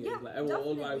everything is. Yeah, like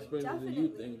all our experience is a you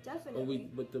thing. Definitely.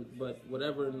 But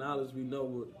whatever knowledge we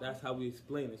know, that's how we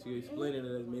explain it. So you explain it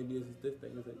as maybe it's this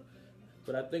thing.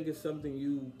 But I think it's something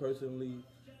you personally,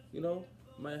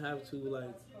 might have to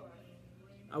like.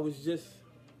 I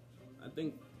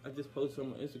just posted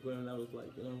on Instagram and I was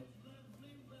like,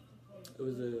 it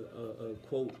was a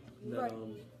quote that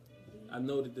I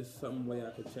know that there's some way I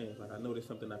could change. Like I know there's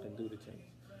something I can do to change.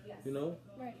 You know?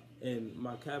 Right. And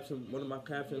my caption, one of my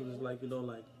captions is like, you know,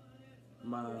 like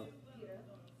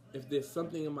if there's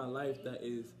something in my life that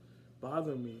is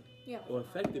bothering me or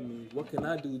affecting me, what can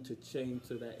I do to change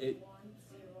so that it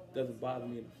doesn't bother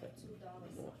me and affect me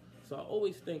anymore? So I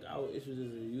always think our issues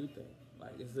is a you thing.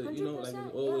 Like it's a, you know, like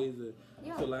it's always a.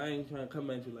 So like I ain't trying to come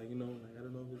at you like, you know, like I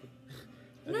don't know if it's.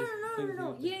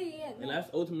 No. Yeah. And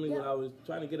that's ultimately what I was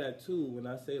trying to get at too when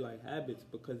I say like habits,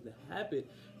 because the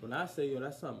habit, when I say, yo,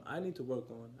 that's something I need to work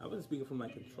on, I wasn't speaking from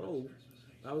like control.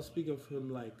 I was speaking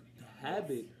from like the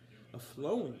habit of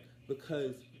flowing,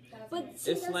 because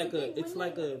it's like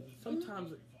a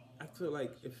sometimes I feel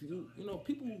like if you know,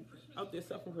 people out there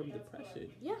suffering from depression.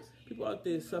 Yes. People out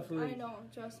there suffering. I know,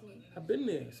 trust me. I've been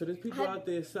there. So there's people out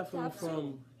there suffering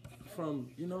from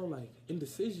you know, like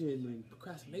indecision and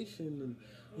procrastination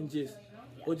and just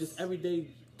or just every day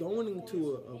going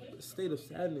into a state of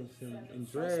sadness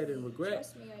and dread and regret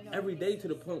every day, to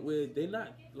the point where they're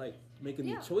not like making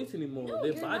the choice anymore. No,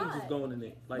 their body's just going in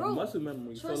it, like muscle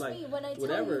memory. So like me, when I tell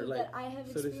whatever, you like that I have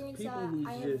so there's people who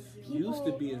just used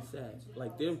to being sad,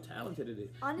 like they're talented at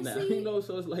it. Honestly, now, you know,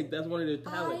 so it's like that's one of their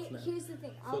talents now. Here's the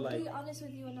thing. I'll be honest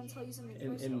with you, and I'll tell you something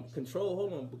personal. And control,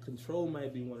 hold on, but control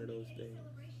might be one of those things.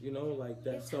 You know, like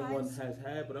that someone has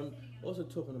had, but I'm also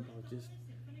talking about just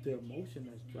the emotion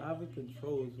that's driving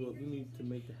control is what we need to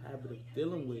make the habit of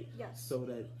dealing with. Yes. So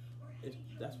that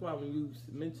that's why when you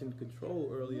mentioned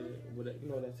control earlier, with you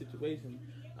know that situation,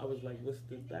 I was like, what's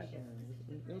the background?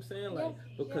 You know what I'm saying? Like,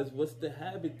 because what's the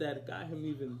habit that got him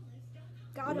even?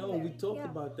 You know, we talked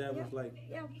about that. Was like,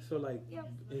 so like,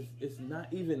 it's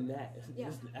not even that. It's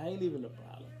just ain't even a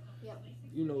problem. Yeah.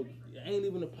 You know, it ain't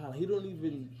even a problem. He don't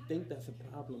even think that's a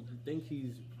problem. He thinks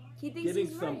he's getting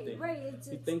he's something. Right.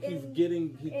 He thinks he's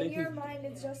getting. In your mind,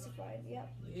 it's justified. Yeah.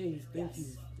 Yeah, he thinks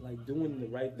he's like doing the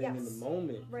right thing in the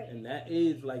moment. Right. And that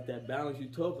is like that balance you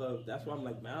talk of. That's why I'm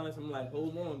like balance. I'm like,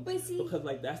 hold on, but see, because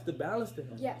like that's the balance to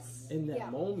him. Yes. In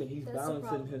that moment, he's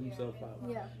balancing himself out.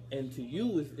 Yeah. And to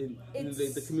you,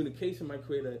 the communication might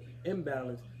create an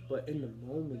imbalance. But in the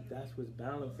moment, that's what's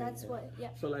balancing. That's him. what,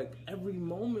 So like every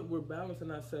moment we're balancing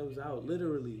ourselves out,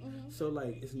 literally. Mm-hmm. So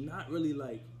like it's not really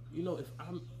like, you know, if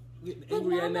I'm getting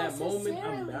angry in that moment,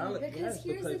 I'm balanced. Because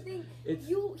here's the thing,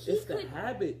 it's the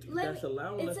habit that's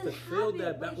allowing us to feel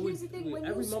that balance.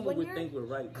 Every moment we think we're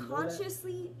right.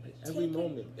 Consciously, like every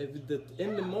moment.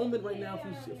 In the moment right now,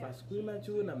 if I scream at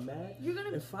you and I'm mad,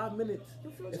 in 5 minutes,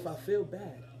 if I feel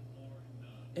bad,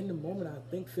 in the moment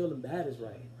I think feeling bad is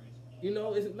right. You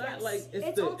know, it's not like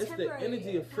it's the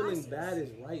energy of feeling bad is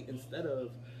right instead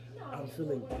of I'm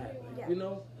feeling bad. You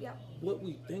know, what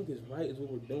we think is right is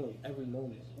what we're doing every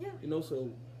moment. You know,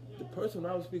 so the person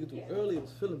I was speaking to earlier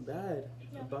was feeling bad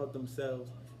about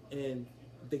themselves, and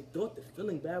they thought that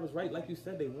feeling bad was right. Like you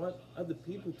said, they want other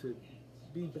people to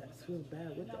be bad, feel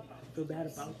bad with them, feel bad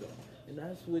about them, and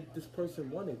that's what this person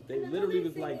wanted. They literally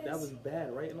was like, that was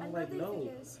bad, right? And I'm like, no.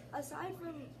 Aside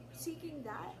from seeking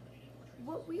that,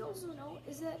 what we also know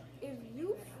is that if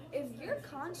your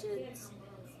conscience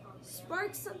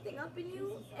sparks something up in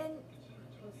you and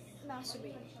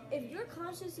masturbate, if your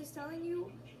conscience is telling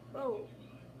you, bro,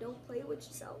 don't play with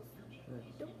yourself,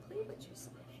 don't play with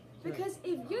yourself. Because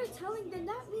if you're telling, then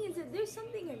that means that there's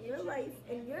something in your life,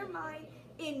 in your mind,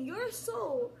 in your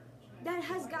soul that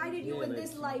has guided you in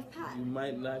this life path. You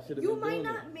might not should have You might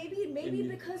not, maybe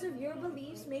because of your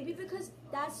beliefs, maybe because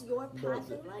that's your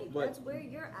path in life. That's where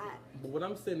you're at. But what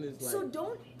I'm saying is like, so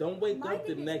don't wake up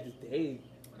the next day.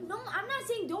 No, I'm not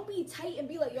saying don't be tight and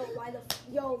be like, yo, why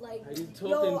like, are you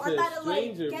talking to a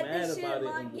stranger like, mad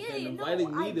about it and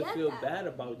inviting me to feel bad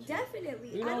about you?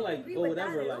 Definitely. You know, like, or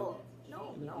whatever, like.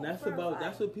 No,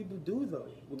 that's what people do though.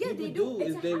 What people do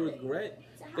is they regret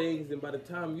things, and by the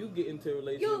time you get into a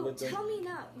relationship with them, tell me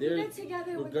now, you get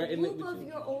together with a group of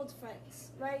your old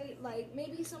friends, right? Like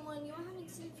maybe someone you haven't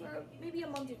seen for maybe a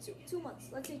month or 2 months.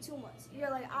 Let's say 2 months. You're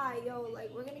like,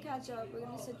 like we're gonna catch up, we're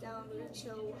gonna sit down, we're gonna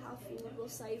chill, have food, we'll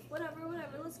safe, whatever,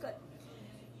 let's go.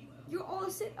 You're all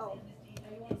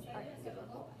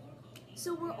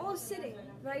so we're all sitting,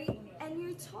 right? And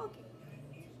you're talking.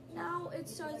 Now it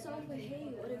starts off with,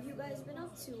 hey, what have you guys been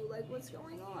up to? Like, what's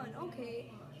going on? Okay,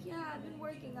 yeah, I've been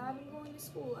working, I've been going to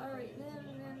school, alright, then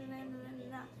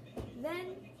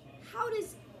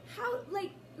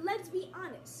let's be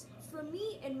honest. For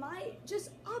me, in my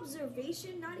just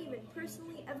observation, not even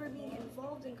personally ever being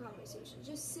involved in conversation,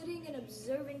 just sitting and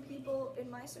observing people in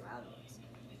my surroundings,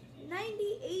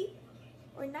 98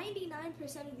 or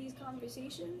 99% of these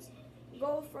conversations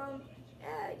go from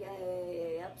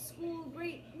yep, school,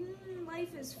 great,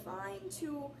 life is fine,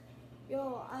 to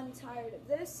yo, I'm tired of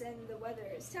this, and the weather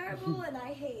is terrible, and I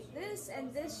hate this,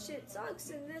 and this shit sucks,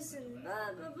 and this, and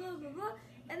blah, blah, blah, blah, blah.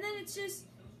 And then it's just,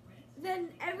 then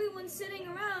everyone's sitting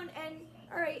around, and,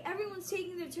 all right, everyone's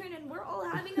taking their turn, and we're all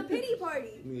having a pity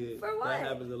party. Yeah, for what? That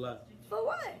happens a lot. For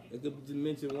what? It could just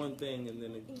mention one thing, and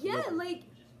then it... Yeah, like,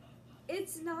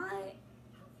 it's not...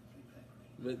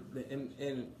 But,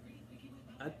 and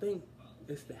I think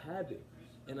it's the habit.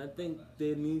 And I think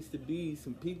there needs to be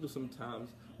some people sometimes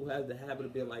who have the habit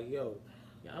of being like, yo,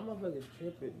 y'all motherfuckers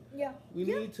tripping. Yeah. We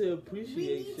need to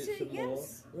appreciate shit some more.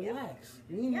 Yes. Relax.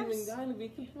 We ain't even gotta be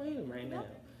complaining right now.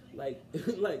 Like,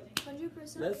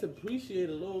 100%. Let's appreciate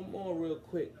a little more real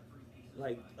quick.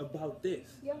 Like, about this.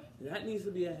 Yeah. That needs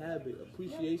to be a habit.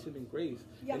 Appreciation and grace.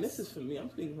 Yes. And this is for me.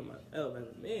 I'm speaking for myself as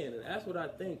a man. And that's what I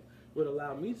think would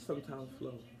allow me to sometimes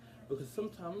flow. Because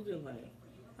sometimes I'm just like,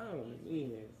 I don't want to be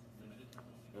here.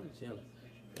 I'm chilling.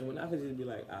 And when I can just be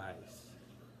like, alright,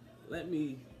 let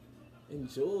me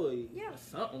enjoy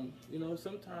something. You know,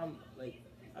 sometimes, like,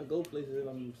 I go places and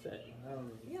I'm upset. I don't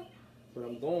know. Yeah. But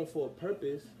I'm going for a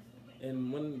purpose.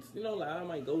 And when, you know, like, I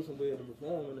might go somewhere to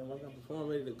perform, and then once I perform, I'm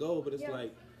ready to go. But it's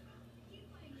like,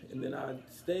 and then I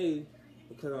stay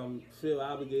because I feel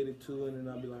obligated to, and then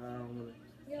I'll be like, I don't want to.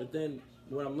 Yeah. But then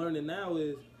what I'm learning now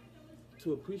is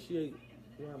to appreciate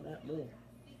where I'm at more.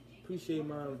 Appreciate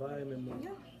my environment more.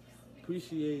 Yeah.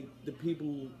 Appreciate the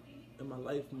people in my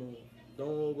life more. Don't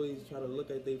always try to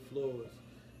look at their flaws,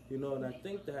 you know. And I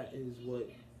think that is what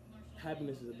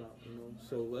happiness is about, you know.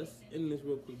 So let's end this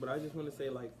real quick. But I just want to say,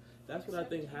 like, that's what I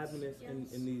think happiness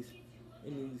in these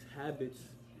habits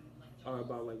are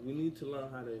about. Like, we need to learn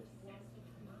how to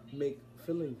make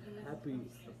feeling happy,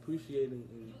 appreciating,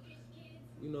 and,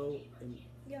 you know, and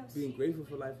being grateful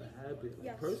for life a habit.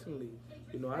 Like, personally,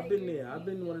 you know, I've been there. I've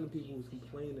been one of the people who's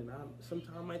complaining.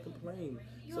 Sometimes I might complain.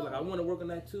 So, like, I want to work on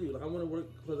that too. Like, I want to work,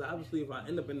 because obviously if I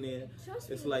end up in there,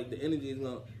 it's like the energy is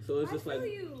going to, so it's just like,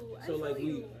 so like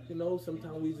we, you know,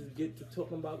 sometimes we just get to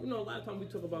talking about, you know, a lot of times we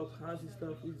talk about conscious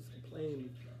stuff, we just complain,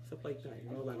 stuff like that, you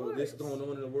know, like, oh, this going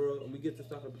on in the world, and we get to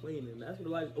start complaining. And that's what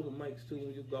a lot of open mics too,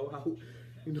 when you go out,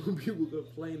 you know, people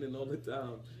complaining all the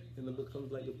time, and it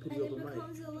becomes like a pity open mic.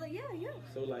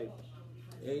 So, like,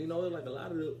 and you know, like a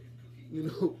lot of the, you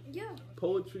know,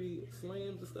 poetry,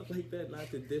 slams and stuff like that, not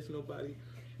to diss nobody,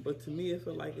 but to me it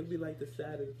felt like it'd be like the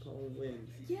saddest poem wins.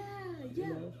 You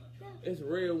know? It's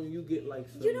rare when you get like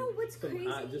some, you know what's crazy?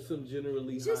 Just some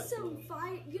generally just hot some joint.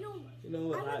 fire, you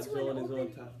know, a hot joint is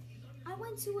on top. I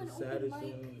went to an open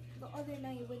mic the other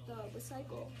night with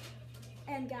Cycle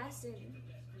and Gaston.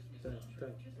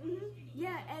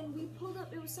 Yeah, and we pulled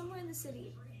up, it was somewhere in the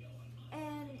city,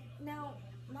 and now,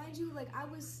 mind you, like,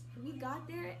 we got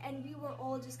there, and we were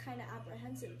all just kind of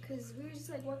apprehensive, because we were just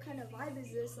like, what kind of vibe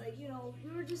is this? Like, you know,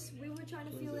 we were trying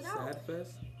to feel it out. Sad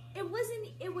fest?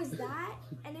 It was that,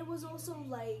 and it was also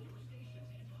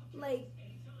like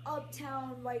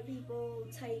uptown white people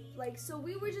type, like, so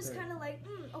we were just kind of like,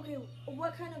 okay,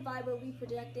 what kind of vibe are we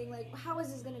projecting? Like, how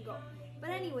is this gonna go?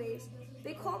 But anyways,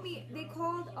 they called me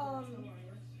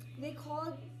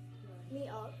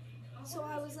up. So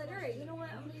I was like, all right, you know what?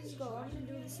 I'm gonna just go. I'm gonna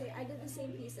do the same. I did the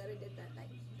same piece that I did that night,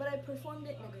 but I performed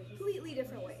it in a completely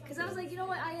different way. Cause I was like, you know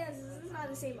what? This is not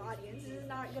the same audience. This is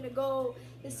not gonna go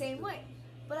the same way.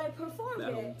 But I performed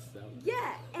it.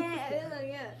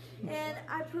 And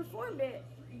I performed it.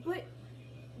 But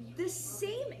the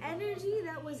same energy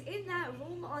that was in that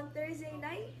room on Thursday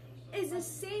night is the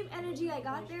same energy I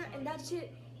got there, and that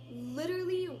shit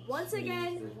literally once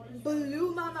again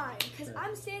blew my mind, because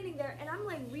I'm standing there and I'm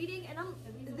like reading, and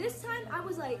this time I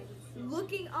was like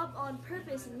looking up on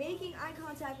purpose, making eye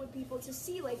contact with people to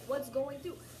see like what's going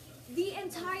through. The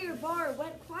entire bar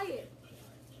went quiet,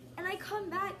 and I come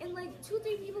back and like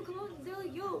 2-3 people come out and they're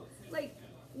like, yo, like,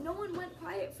 no one went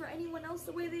quiet for anyone else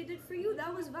the way they did for you.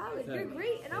 That was valid. You're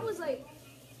great. And I was like,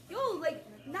 yo, like,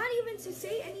 not even to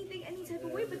say anything any type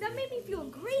of way, but that made me feel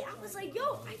great. I was like,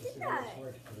 yo, I did that.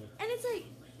 And it's like,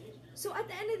 so at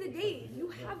the end of the day, you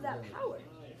have that power.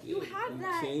 You have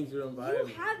that. Change your environment.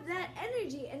 You have that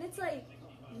energy, and it's like,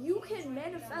 you can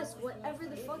manifest whatever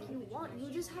the fuck you want. You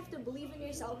just have to believe in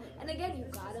yourself. And again, you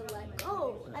gotta let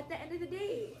go at the end of the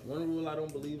day. One rule I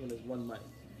don't believe in is one mic.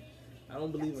 I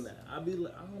don't believe in that. I'm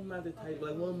not the type,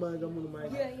 like, one mic, I'm on the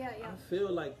mic. Yeah. I feel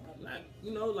like,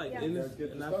 you know, like, and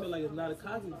I feel like it's not a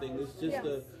cosmic thing. It's just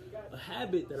a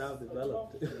habit that I've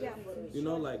developed. You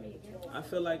know, like, I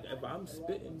feel like if I'm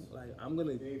spitting, like, I'm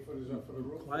going to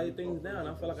quiet things down.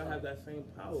 I feel like I have that same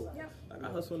power. Like, I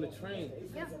hustle on the train.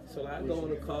 So, like, I go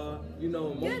in the car, you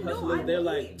know, most hustlers, they're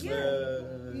like,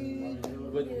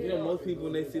 but, you know, most people,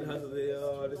 when they see the hustle, they,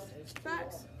 oh, this.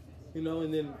 Facts. You know,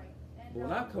 and then But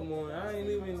when I come on, I ain't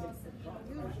even.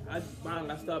 I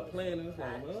start playing and it's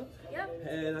like, huh? Yep.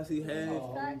 Head, I see head,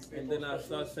 and then I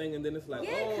start singing, and then it's like,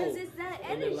 yeah, because it's that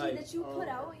energy like, that you put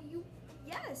out, and you,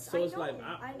 yes. So it's like,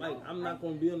 I'm not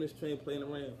gonna be on this train playing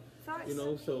around, you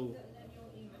know. So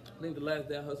I think the last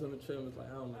day I hustled on the train was like,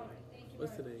 I don't know,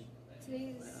 what's today?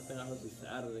 Today's. I think I hustled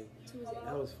Saturday. Tuesday.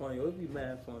 That was funny. It would be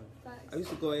mad fun. Facts. I used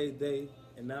to go every day,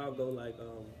 and now I go like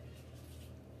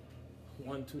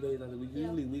 1-2 days out of the week,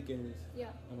 usually weekends.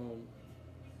 Yeah.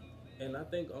 And I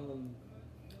think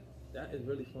that is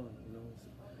really fun, you know.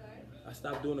 I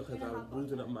stopped doing it because I was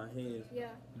bruising up my hands.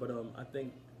 Yeah. But I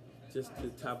think just to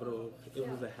top it off, it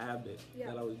was a habit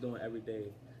that I was doing every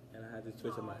day, and I had to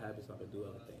switch up my habits so I could do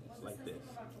other things like this.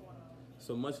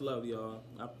 So much love, y'all.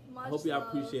 I hope y'all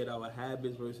appreciate our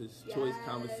habits versus choice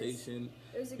conversation.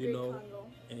 It was a great convo.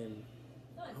 And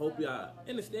I hope y'all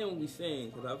understand what we're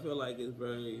saying, because I feel like it's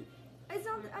very. It's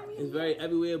not. I mean, it's very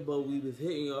everywhere, but we was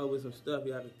hitting y'all with some stuff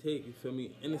you have to take. You feel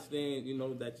me? Understand, you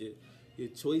know, that your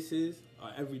choices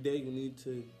are every day. You need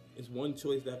to. It's one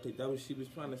choice that picked. That was she was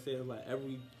trying to say. Like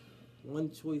every one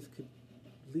choice could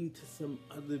lead to some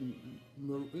other,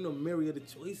 you know, myriad of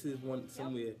choices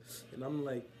somewhere. And I'm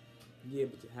like, yeah,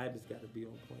 but your habits got to be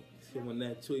on point. So when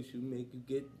that choice you make, you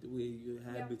get where your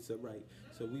habits are right.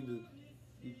 So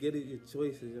you get it, your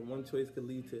choices, and one choice could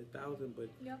lead to 1,000, but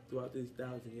throughout these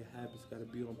 1,000, your habits got to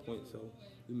be on point, so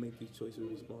we make these choices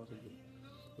responsibly.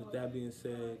 With that being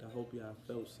said, I hope y'all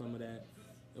felt some of that,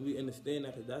 and we understand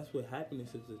that, because that's what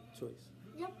happiness is, a choice.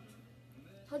 Yep,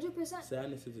 100%.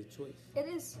 Sadness is a choice. It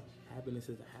is. Happiness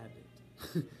is a habit.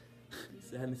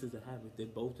 Sadness is a habit. They're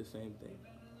both the same thing.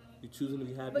 You're choosing to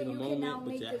be happy in the moment,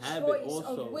 but your habit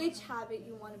also. Of which habit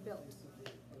you want to build.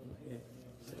 Yeah.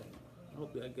 I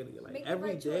hope y'all get it. Like make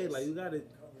every day, choice. like you gotta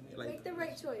like make the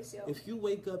right choice, yo. If you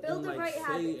wake up build and like say,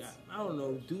 habits. I don't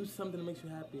know, do something that makes you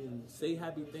happy and say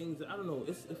happy things. I don't know.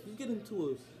 If you get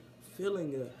into a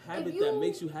feeling, a habit that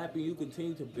makes you happy, you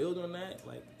continue to build on that,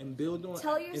 like and build on.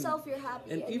 Tell yourself you're happy,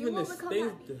 and even you will the become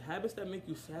things, happy. the habits that make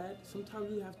you sad. Sometimes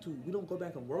we don't go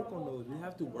back and work on those. We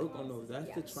have to work on those. That's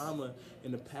the trauma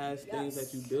in the past things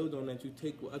that you build on that you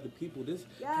take with other people. This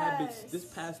habits, this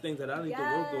past things that I need to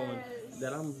work on,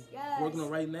 that I'm working on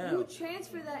right now. You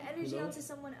transfer that energy onto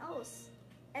someone else.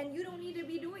 And you don't need to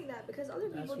be doing that because other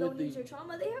people don't need your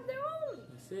trauma. They have their own.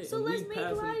 That's it. So let's make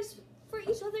lives for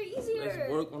each other easier.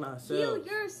 Let's work on ourselves. Heal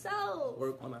yourself.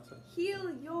 Work on ourselves. Heal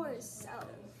yourself.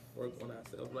 Work on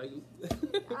ourselves. Like,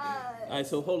 all right,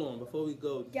 so hold on. Before we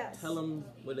go, tell them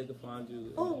where they can find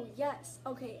you. Oh, yes.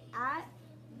 Okay, at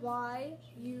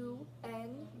YUNGHIJABAE.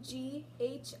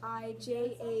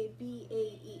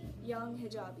 Young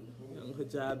Hijabi. Young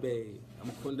Hijabi.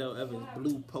 I'm Quindell Evans.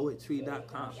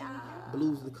 BluePoetry.com. Yeah.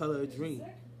 Blue is the color of dream.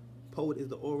 Poet is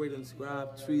the orator and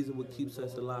scribe. Trees are what keeps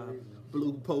us alive.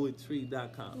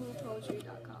 BluePoetry.com.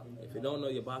 BluePoetry.com. If you don't know,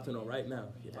 you're about to know right now.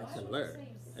 You're about to learn.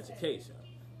 Education.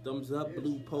 Thumbs up,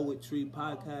 Blue Poetry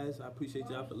Podcast. I appreciate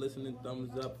y'all for listening.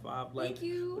 Thumbs up, 5 likes. Thank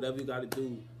you. Whatever you got to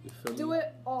do. You feel me? Do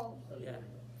it all. Yeah.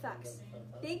 Facts.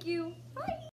 Thank you. Bye.